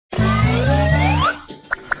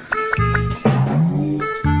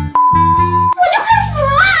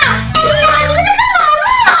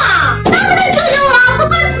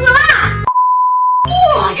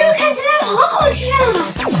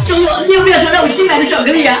新买的巧克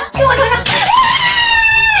力啊，给我尝尝。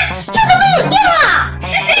这怎么有电了？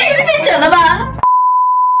太准了吧？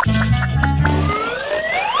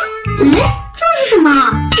这是什么？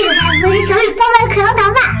这该不会是小雨刚买的可乐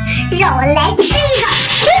糖吧？让我来吃一个。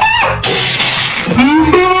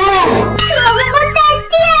这怎么带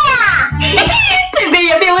电呀？贝贝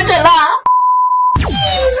也被我整了，气死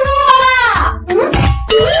我了！你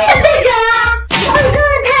也被整了？小雨真的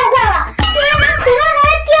太坏了，竟然拿可乐糖来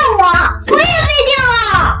电我，我也被电了。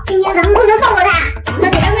今天咱们不能放过他，咱们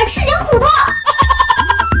得让他吃点苦头。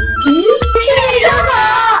这个好，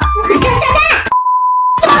马上下单。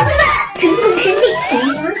宝子们，真功神器给你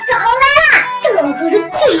们搞来了！这可是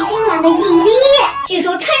最新款的隐形衣，据说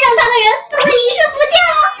穿上它的人都会隐身不见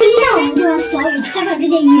哦。等一下我们就让小雨穿上这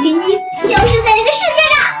件隐形衣，消失在这个世界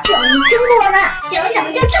上。小雨真过呢，想想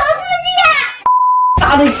就超刺激啊！大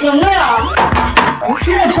的什么呀？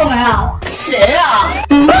谁在敲门啊？谁呀？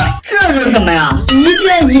这是什么呀？一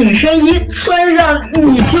件隐身衣，穿上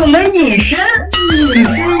你就能隐身。隐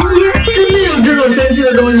身衣真的有这种神奇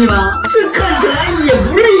的东西吗？这看起来也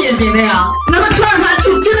不是隐形的呀。难道穿上它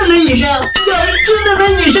就真的能隐身？要是真的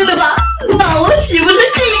能隐身的话，那我岂不是可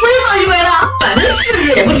以为所欲为了？反正试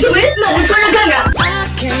试也不吃亏，那就穿上看看。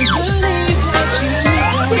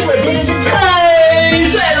我真的是太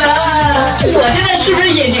帅了！我现在是不是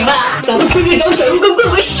隐形了？咱们出去找小鹿跟棍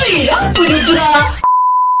棍试一下，不就知道了？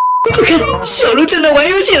不看，小鹿正在玩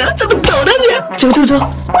游戏呢，咱们找他去。走走走！我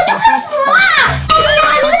就快死了！哎呀，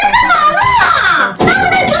你们在干嘛呢？能不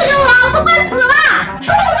能救救我？我都快死了！说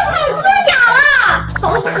我的嗓子都哑了，好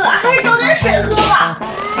渴，还是找点水喝吧。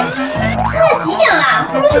现在几点了？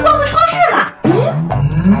不如去逛个超市吧。那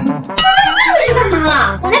个是干嘛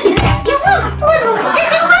了？我来给他打个电话吧。我怎么不接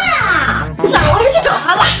电话呀？算了，我还是去找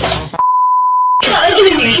他吧。看来这个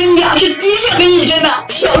隐身衣啊是的确很隐身的，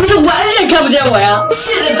小鹿是完全看不见我呀。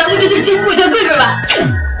现在咱们就去救顾小贵贵吧。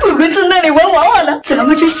贵贵在那里玩娃娃呢，咱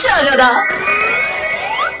们去吓吓他。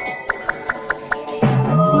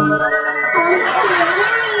好可爱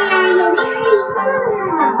呀，有片银色的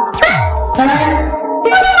呢。我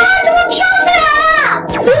的娃娃怎么飘起来了？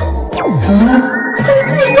怎么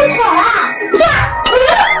自己就跑了？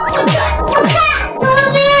我看，怎么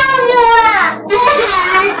飞上去了？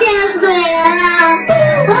见鬼了！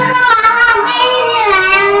我的娃娃飞起来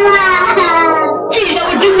了！这下我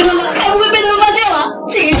真的他们还不会被他们发现了。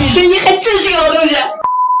这个隐身衣还真是个好东西。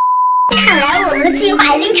看来我们的计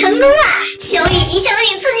划已经成功了，小雨已经相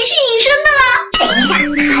信自己是隐身的了。等一下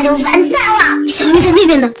他就完蛋了。小雨在那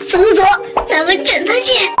边呢，走走走，咱们整他去。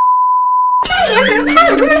这里面怎么趴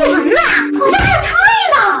了这么多蚊子啊？好像还有苍蝇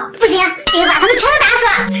呢。不行，得把他们全都打死。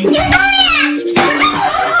有苍蝇，什么苍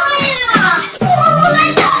蝇啊？我不敢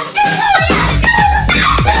想，真讨厌，让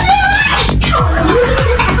他们打死你！看我的无形拳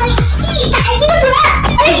打苍蝇，一打一个准。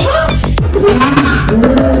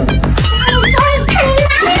苍蝇，看你哪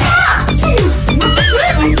里跑！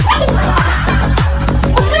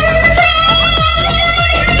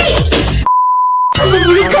他们不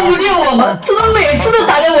是看不见我吗？怎么每次都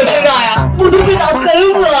打在我身上呀？我都被打疼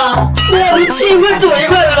死了，实在是吃一块躲一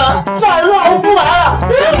块的了。算了，我不玩了。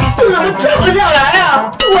这怎么转不下来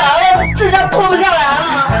呀？完了，这下脱不下来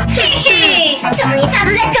了。嘿嘿，叫你下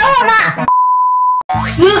次再找我嘛。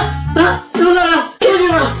刘大人，不行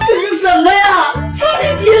了，这是什么呀？差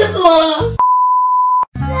点憋死我了。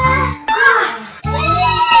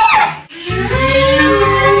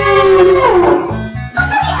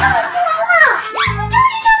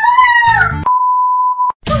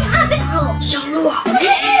小鹿啊，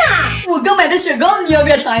我刚买的雪糕，你要不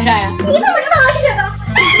要尝一下呀？你怎么知道我是雪糕？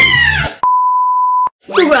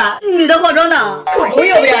不管你的化妆呢，口红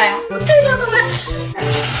要不要呀？这小子们，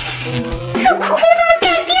这口红怎么带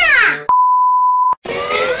电啊？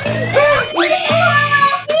你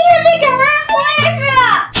也被整了？我也是。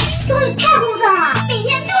小雨太过分了，每天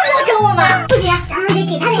就是要整我们。不行，咱们得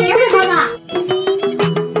给他点颜色瞧瞧。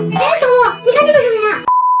哎，小鹿，你看这个什么呀？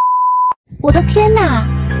我的天哪！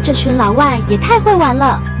这群老外也太会玩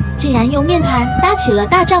了，竟然用面团搭起了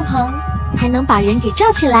大帐篷，还能把人给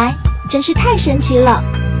罩起来，真是太神奇了。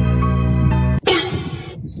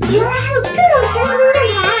原来还有这种神奇的面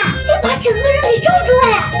团啊，可以把整个人给罩住哎！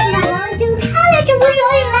那咱们就它来整活小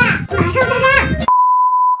雨了，马上下单。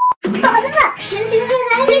宝子们，神奇的面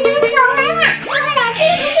团给你们搞来了！哎呀，这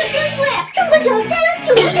个可真贵，这么小竟然99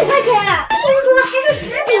块钱，听说还是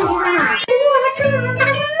食品级的呢。不过它真的能搭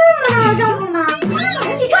成那么大的帐篷吗？把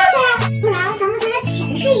人给罩起来，不然咱们先来浅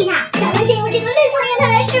试一下。咱们先用这个绿色面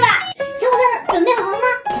团来试吧。小伙伴们准备好了吗？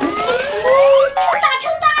我们开始喽！称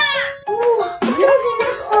大！哇，真的可以拿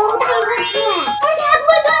好大一块出来，而且还不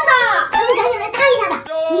会断的。咱们赶紧来搭一下吧。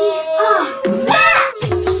1、2、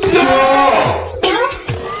3。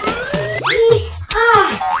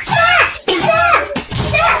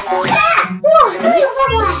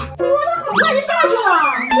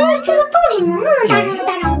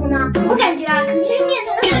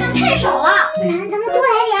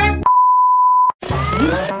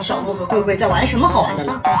布和贵贵在玩什么好玩的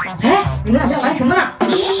呢？哎，你们俩在玩什么呢？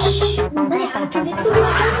嘘，我们俩准备偷偷的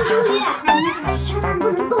抓住手里，那你俩千万不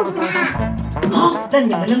能告诉他。好，那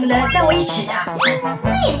你们能不能带我一起呀？那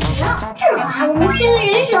也行，正好啊，我们签个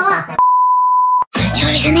人手。小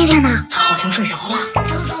雨在那边呢，他好像睡着了。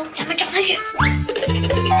走走走，咱们找他去。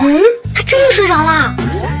他真的睡着了。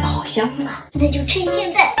那好香啊！那就趁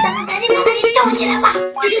现在，咱们赶紧把他给罩起来吧。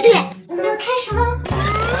对，我们要开始喽。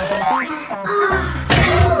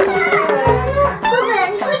哥哥，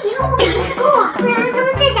你说一个护板不太够啊，不然咱们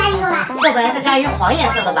再加一个吧。要不然再加一个黄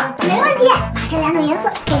颜色的吧？没问题，把这两种颜色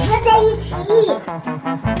混合在一起。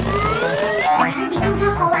果然比刚才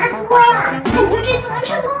好玩多了，感觉这次能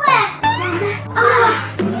成功哎！3、2、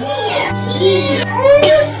1，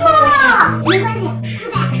错了，没关系，失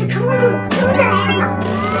败是成功之母，咱们再来一次。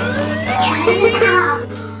全打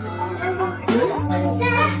！3、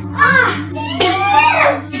2、1。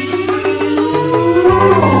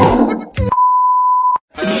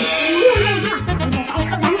又练唱，咱们再加一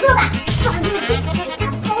颗蓝色吧，放进去，给它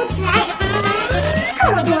包起来。这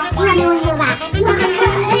么多，应该没问题了吧？拿开！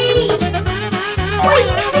我已经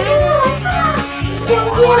看到这个蓝色了，真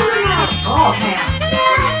漂亮！好好看呀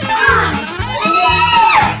！3、2、1，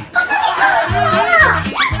哥哥你搞死我了！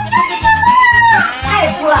终于成功了！太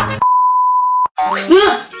酷了！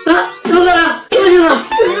刘哥呢？不行了，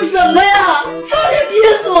这是什么呀？差点憋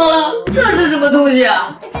死我了！这是什么东西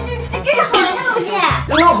啊？这是好玩的东西。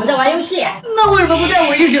刚刚我们在玩游戏，那为什么不带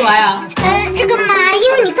我一起玩呀？这个嘛，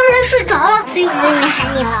因为你刚才睡着了，所以我也没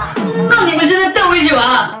喊你了。那你们现在带我一起玩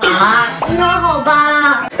啊？那好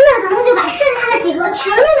吧。那咱们就把剩下的几个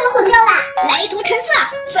全都给混掉吧。来一头橙色，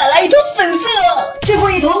再来一头粉色，最后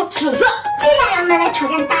一头紫色。接下来我们来挑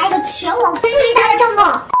战搭一个全网最大的帐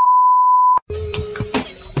篷。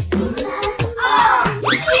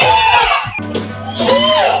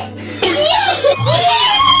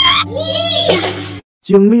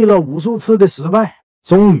经历了无数次的失败，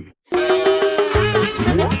终于，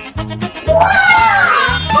哇，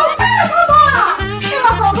好大的泡泡！试了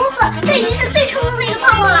好多次，这已经是最成功的一个泡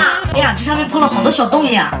泡了。哎呀，这上面破了好多小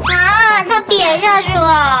洞呀！啊，它瘪下去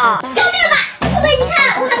了。消灭吧，宝贝，你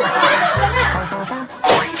看，我还没成呢。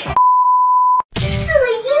试了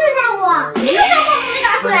1个下午，一个小泡泡没拿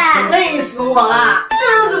出来，累死我了！这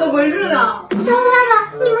又怎么回事呢？小伙伴们。